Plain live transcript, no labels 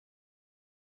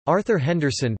Arthur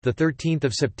Henderson, the 13th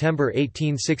of September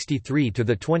 1863 to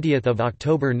the 20th of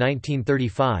October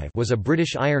 1935, was a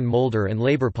British iron moulder and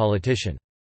Labour politician.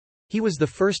 He was the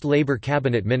first Labour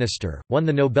cabinet minister, won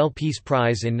the Nobel Peace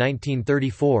Prize in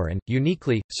 1934 and,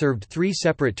 uniquely, served 3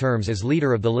 separate terms as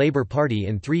leader of the Labour Party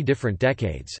in 3 different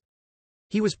decades.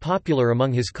 He was popular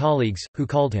among his colleagues, who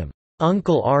called him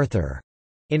Uncle Arthur,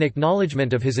 in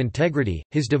acknowledgement of his integrity,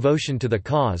 his devotion to the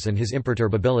cause and his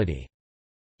imperturbability.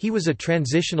 He was a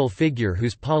transitional figure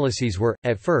whose policies were,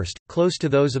 at first, close to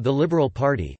those of the Liberal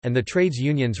Party, and the trades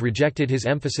unions rejected his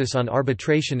emphasis on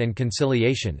arbitration and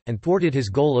conciliation, and thwarted his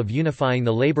goal of unifying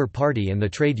the Labour Party and the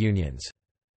trade unions.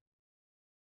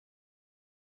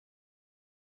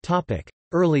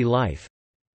 Early life.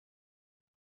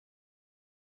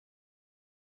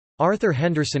 Arthur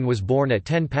Henderson was born at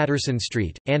 10 Patterson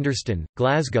Street, Anderston,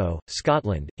 Glasgow,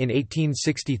 Scotland, in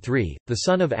 1863, the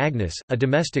son of Agnes, a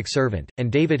domestic servant,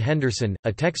 and David Henderson,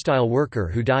 a textile worker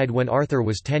who died when Arthur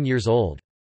was 10 years old.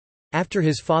 After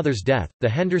his father's death, the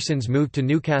Hendersons moved to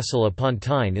Newcastle upon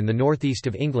Tyne in the northeast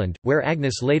of England, where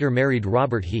Agnes later married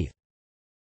Robert Heath.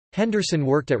 Henderson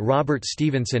worked at Robert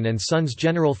Stevenson and Sons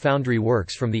General Foundry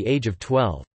Works from the age of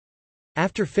 12.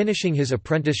 After finishing his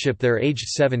apprenticeship there aged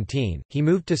 17, he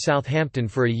moved to Southampton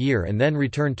for a year and then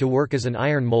returned to work as an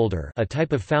iron moulder, a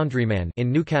type of foundryman, in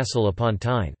Newcastle upon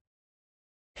Tyne.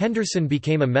 Henderson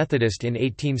became a Methodist in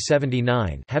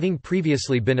 1879, having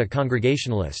previously been a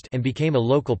Congregationalist, and became a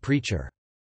local preacher.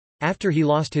 After he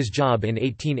lost his job in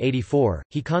 1884,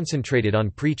 he concentrated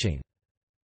on preaching.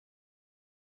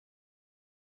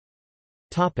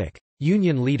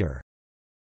 Union leader.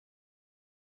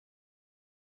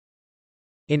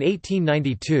 In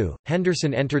 1892,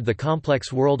 Henderson entered the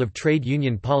complex world of trade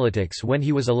union politics when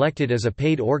he was elected as a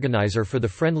paid organizer for the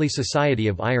Friendly Society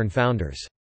of Iron Founders.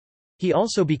 He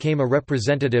also became a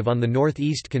representative on the North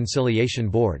East Conciliation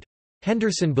Board.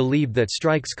 Henderson believed that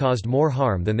strikes caused more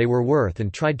harm than they were worth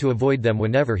and tried to avoid them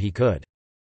whenever he could.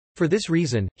 For this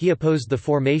reason, he opposed the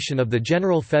formation of the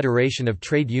General Federation of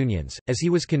Trade Unions, as he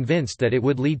was convinced that it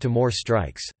would lead to more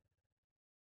strikes.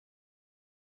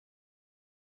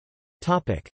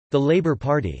 The Labour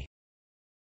Party.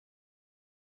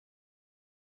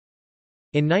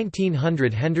 In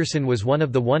 1900 Henderson was one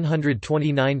of the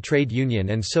 129 trade union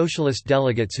and socialist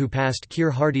delegates who passed Keir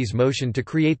Hardie's motion to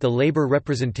create the Labour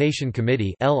Representation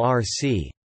Committee (LRC).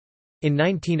 In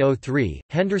 1903,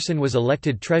 Henderson was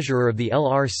elected treasurer of the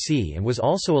LRC and was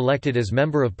also elected as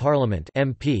Member of Parliament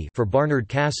 (MP) for Barnard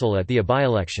Castle at the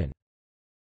by-election.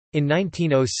 In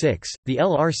 1906, the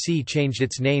LRC changed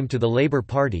its name to the Labour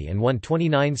Party and won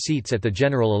 29 seats at the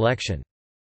general election.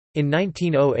 In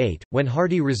 1908, when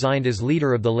Hardie resigned as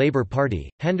leader of the Labour Party,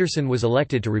 Henderson was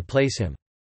elected to replace him.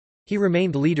 He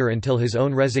remained leader until his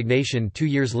own resignation 2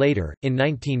 years later, in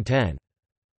 1910.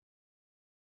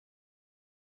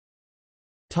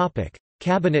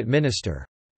 Cabinet minister.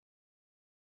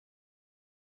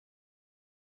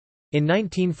 In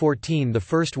 1914 the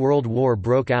First World War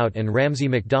broke out and Ramsay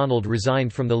MacDonald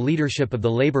resigned from the leadership of the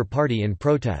Labour Party in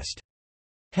protest.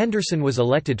 Henderson was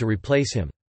elected to replace him.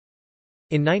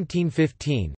 In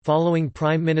 1915, following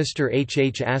Prime Minister H.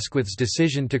 H. Asquith's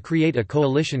decision to create a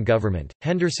coalition government,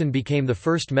 Henderson became the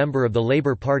first member of the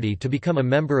Labour Party to become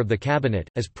a member of the cabinet,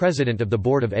 as President of the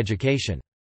Board of Education.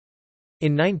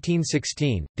 In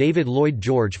 1916, David Lloyd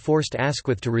George forced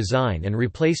Asquith to resign and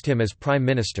replaced him as Prime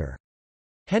Minister.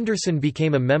 Henderson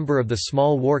became a member of the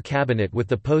Small War Cabinet with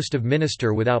the post of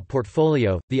Minister without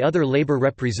portfolio. The other Labour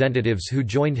representatives who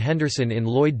joined Henderson in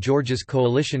Lloyd George's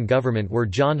coalition government were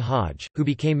John Hodge, who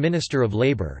became Minister of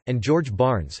Labour, and George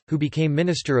Barnes, who became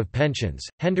Minister of Pensions.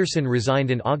 Henderson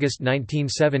resigned in August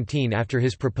 1917 after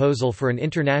his proposal for an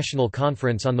international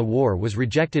conference on the war was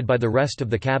rejected by the rest of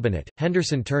the cabinet.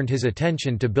 Henderson turned his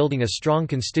attention to building a strong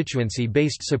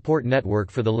constituency-based support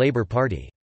network for the Labour Party.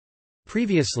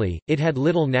 Previously, it had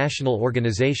little national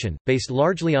organization, based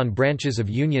largely on branches of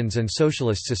unions and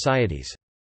socialist societies.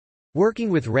 Working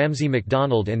with Ramsay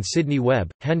MacDonald and Sidney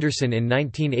Webb, Henderson in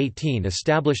 1918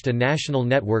 established a national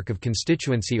network of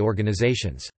constituency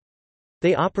organizations.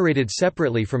 They operated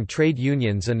separately from trade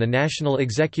unions and the National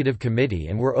Executive Committee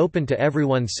and were open to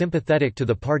everyone sympathetic to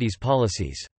the party's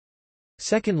policies.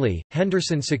 Secondly,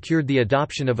 Henderson secured the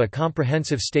adoption of a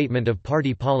comprehensive statement of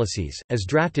party policies, as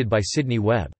drafted by Sidney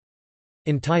Webb.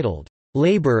 Entitled,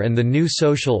 "Labour and the New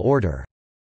Social Order",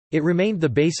 it remained the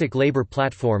basic Labour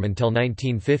platform until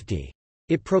 1950.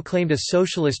 It proclaimed a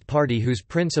socialist party whose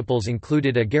principles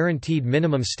included a guaranteed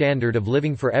minimum standard of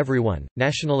living for everyone,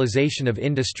 nationalisation of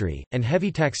industry, and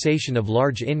heavy taxation of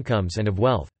large incomes and of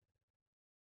wealth.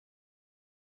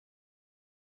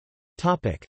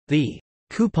 The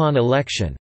coupon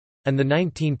election. and the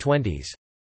 1920s.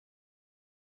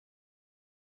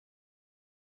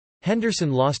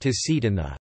 Henderson lost his seat in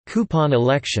the coupon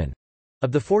election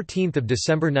of 14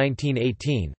 December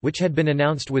 1918, which had been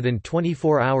announced within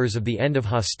 24 hours of the end of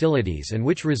hostilities and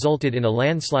which resulted in a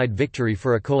landslide victory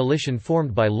for a coalition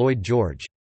formed by Lloyd George.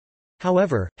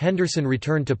 However, Henderson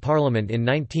returned to Parliament in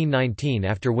 1919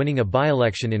 after winning a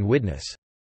by-election in Widnes.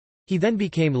 He then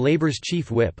became Labour's chief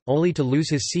whip, only to lose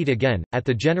his seat again, at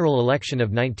the general election of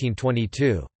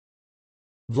 1922.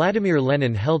 Vladimir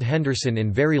Lenin held Henderson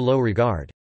in very low regard.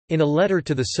 In a letter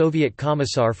to the Soviet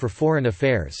Commissar for Foreign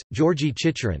Affairs, Georgy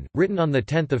Chicherin, written on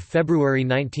 10 February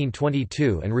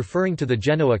 1922 and referring to the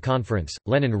Genoa Conference,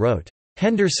 Lenin wrote,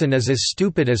 "Henderson is as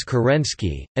stupid as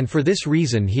Kerensky, and for this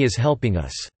reason he is helping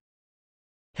us."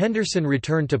 Henderson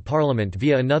returned to Parliament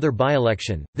via another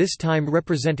by-election, this time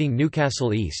representing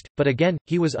Newcastle East, but again,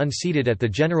 he was unseated at the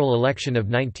general election of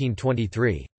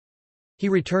 1923. He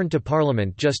returned to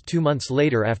Parliament just 2 months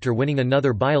later after winning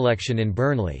another by-election in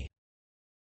Burnley.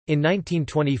 In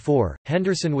 1924,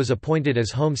 Henderson was appointed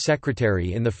as Home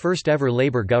Secretary in the first-ever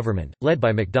Labour government, led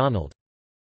by MacDonald.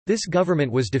 This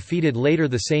government was defeated later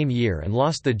the same year and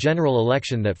lost the general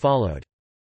election that followed.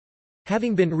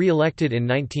 Having been re-elected in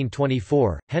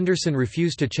 1924, Henderson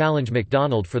refused to challenge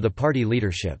MacDonald for the party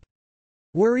leadership.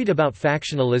 Worried about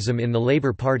factionalism in the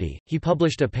Labour Party, he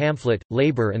published a pamphlet,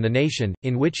 Labour and the Nation,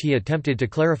 in which he attempted to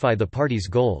clarify the party's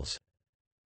goals.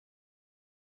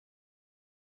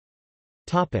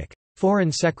 Foreign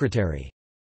Secretary.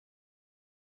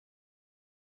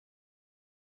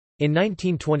 In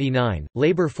 1929,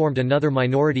 Labour formed another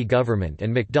minority government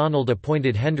and MacDonald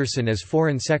appointed Henderson as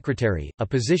Foreign Secretary, a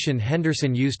position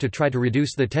Henderson used to try to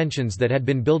reduce the tensions that had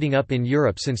been building up in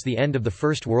Europe since the end of the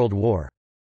First World War.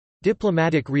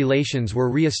 Diplomatic relations were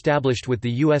re-established with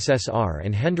the USSR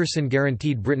and Henderson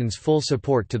guaranteed Britain's full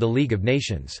support to the League of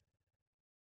Nations.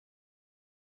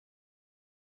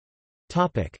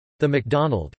 The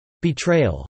MacDonald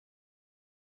betrayal.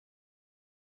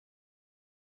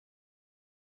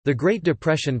 The Great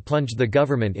Depression plunged the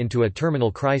government into a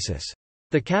terminal crisis.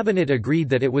 The cabinet agreed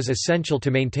that it was essential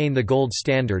to maintain the gold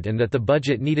standard and that the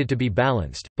budget needed to be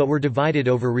balanced, but were divided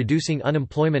over reducing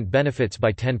unemployment benefits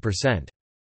by 10%.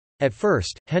 At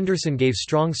first, Henderson gave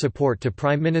strong support to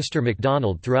Prime Minister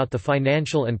MacDonald throughout the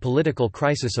financial and political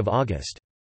crisis of August.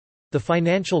 The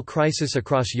financial crisis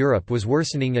across Europe was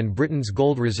worsening and Britain's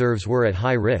gold reserves were at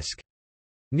high risk.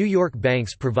 New York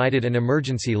banks provided an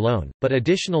emergency loan, but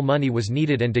additional money was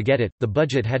needed and to get it, the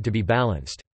budget had to be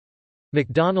balanced.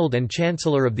 MacDonald and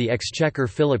Chancellor of the Exchequer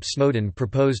Philip Snowden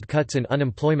proposed cuts in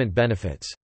unemployment benefits.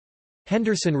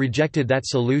 Henderson rejected that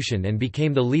solution and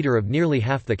became the leader of nearly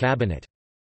half the cabinet.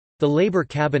 The Labour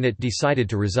cabinet decided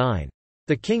to resign.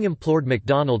 The King implored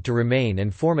MacDonald to remain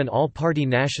and form an all-party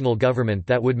national government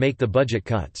that would make the budget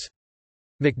cuts.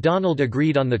 MacDonald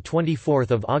agreed on 24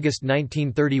 August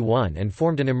 1931 and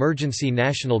formed an emergency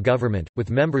national government, with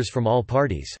members from all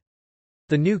parties.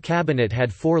 The new cabinet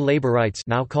had 4 Labourites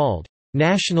now called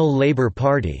National Labour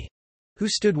Party, who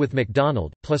stood with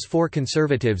MacDonald, plus 4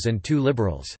 Conservatives and 2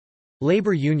 Liberals.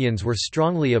 Labour unions were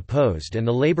strongly opposed and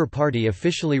the Labour Party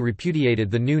officially repudiated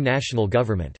the new national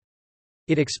government.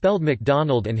 It expelled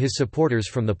MacDonald and his supporters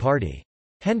from the party.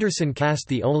 Henderson cast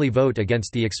the only vote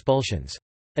against the expulsions.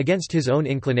 Against his own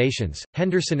inclinations,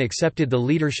 Henderson accepted the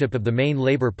leadership of the main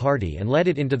Labour Party and led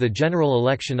it into the general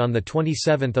election on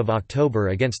 27 October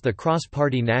against the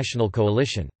cross-party National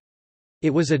Coalition. It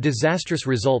was a disastrous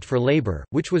result for Labour,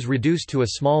 which was reduced to a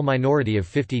small minority of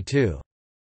 52.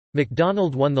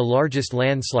 MacDonald won the largest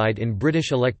landslide in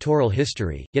British electoral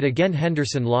history, yet again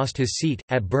Henderson lost his seat,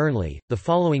 at Burnley. The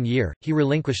following year, he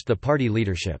relinquished the party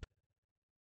leadership.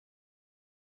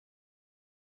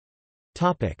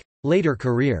 Later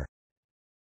career.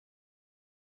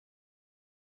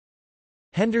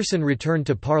 Henderson returned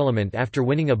to Parliament after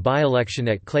winning a by-election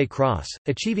at Clay Cross,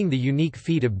 achieving the unique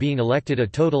feat of being elected a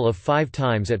total of 5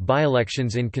 times at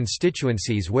by-elections in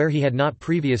constituencies where he had not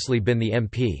previously been the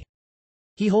MP.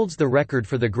 He holds the record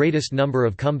for the greatest number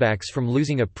of comebacks from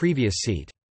losing a previous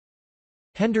seat.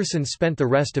 Henderson spent the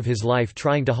rest of his life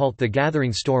trying to halt the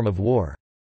gathering storm of war.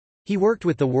 He worked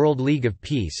with the World League of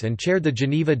Peace and chaired the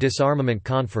Geneva Disarmament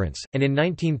Conference, and in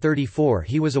 1934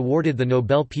 he was awarded the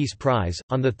Nobel Peace Prize.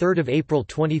 On 3 April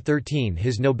 2013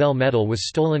 his Nobel medal was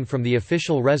stolen from the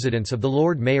official residence of the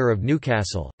Lord Mayor of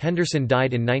Newcastle. Henderson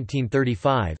died in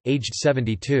 1935, aged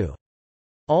 72.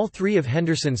 All 3 of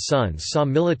Henderson's sons saw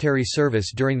military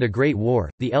service during the Great War,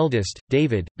 the eldest,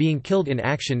 David, being killed in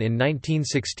action in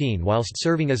 1916 whilst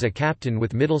serving as a captain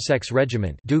with Middlesex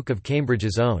Regiment, Duke of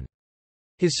Cambridge's own.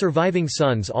 His surviving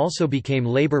sons also became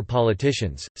Labour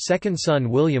politicians. Second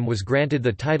son William was granted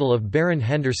the title of Baron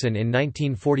Henderson in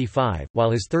 1945,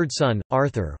 while his third son,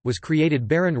 Arthur, was created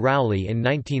Baron Rowley in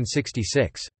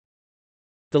 1966.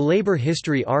 The Labour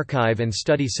History Archive and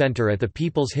Study Centre at the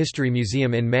People's History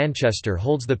Museum in Manchester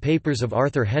holds the papers of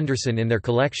Arthur Henderson in their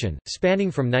collection, spanning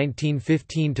from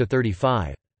 1915 to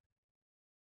 35.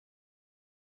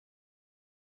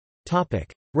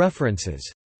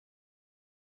 References.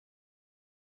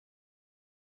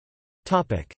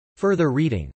 Further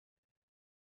reading.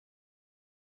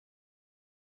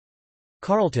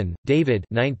 Carleton, David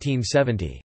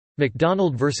 1970.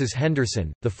 MacDonald vs.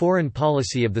 Henderson, The Foreign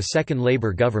Policy of the Second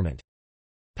Labour Government.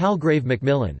 Palgrave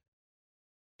Macmillan.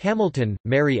 Hamilton,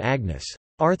 Mary Agnes.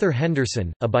 Arthur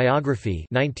Henderson, A Biography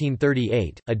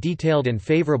 1938, a detailed and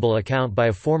favourable account by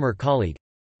a former colleague.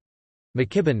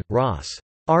 McKibben, Ross.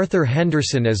 Arthur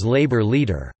Henderson as Labour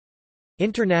Leader.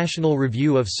 International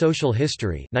Review of Social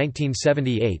History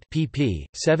 1978, pp.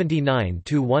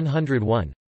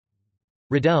 79–101.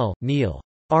 Riddell, Neil.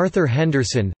 Arthur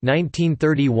Henderson,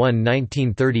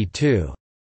 1931–1932.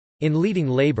 In Leading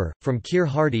Labour, From Keir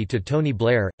Hardie to Tony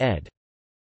Blair, ed.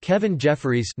 Kevin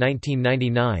Jefferies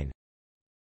 1999.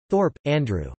 Thorpe,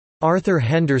 Andrew. Arthur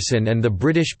Henderson and the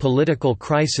British Political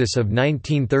Crisis of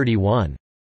 1931.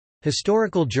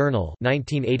 Historical Journal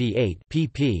 1988,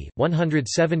 pp.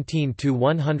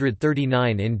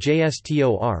 117–139 in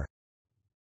JSTOR.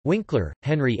 Winkler,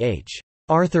 Henry H.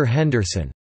 Arthur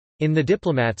Henderson. In The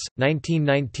Diplomats,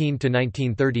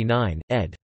 1919–1939,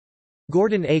 ed.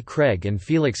 Gordon A. Craig and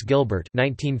Felix Gilbert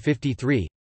 1953.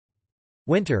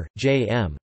 Winter, J.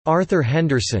 M. Arthur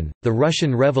Henderson, The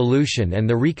Russian Revolution and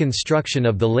the Reconstruction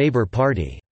of the Labour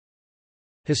Party.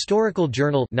 Historical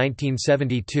Journal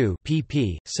 1972,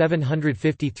 pp.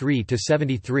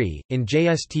 753–73, in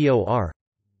JSTOR.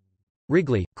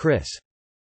 Wrigley, Chris.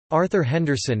 Arthur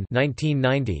Henderson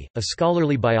 1990, A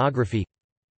Scholarly Biography.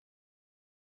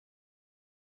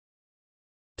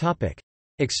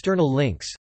 External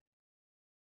links.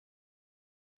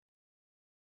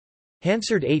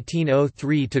 Hansard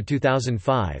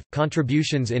 1803–2005,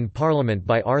 Contributions in Parliament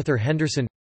by Arthur Henderson.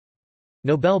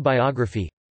 Nobel biography.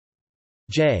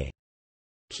 J.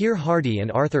 Keir Hardie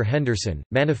and Arthur Henderson,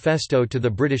 Manifesto to the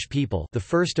British People, the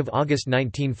 1st of August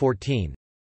 1914.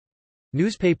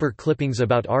 Newspaper clippings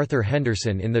about Arthur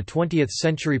Henderson in the 20th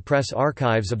Century Press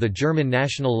Archives of the German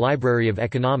National Library of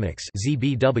Economics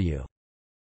 (ZBW).